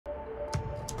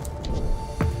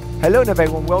Hello and a very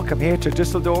warm welcome here to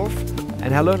Düsseldorf,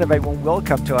 and hello and a very warm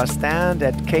welcome to our stand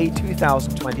at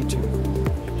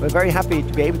K2022. We're very happy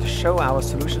to be able to show our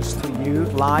solutions to you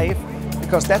live,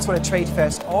 because that's what a trade fair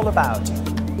is all about.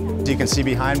 As you can see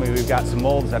behind me, we've got some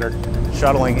molds that are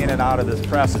shuttling in and out of this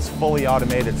press. It's a fully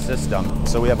automated system.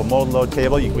 So we have a mold load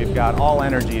table. We've got all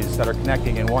energies that are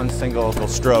connecting in one single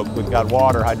stroke. We've got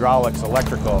water, hydraulics,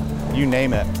 electrical, you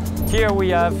name it. Here we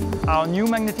have our new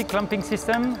magnetic clamping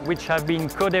system, which have been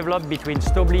co-developed between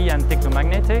Stobli and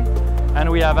Tecnomagnete.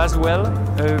 And we have as well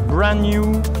a brand new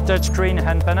touchscreen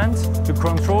hand pennant to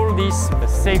control this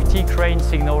safety crane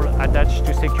signal attached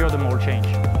to secure the mold change.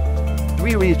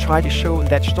 We really try to show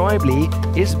that Stobli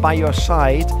is by your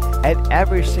side at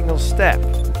every single step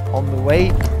on the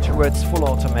way towards full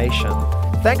automation.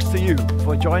 Thanks to you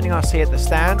for joining us here at the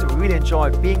stand. We really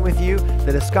enjoyed being with you,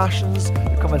 the discussions,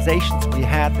 the conversations we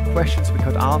had, the questions we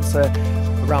could answer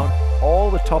around all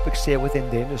the topics here within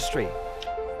the industry.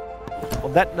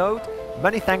 On that note,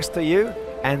 many thanks to you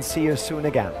and see you soon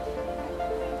again.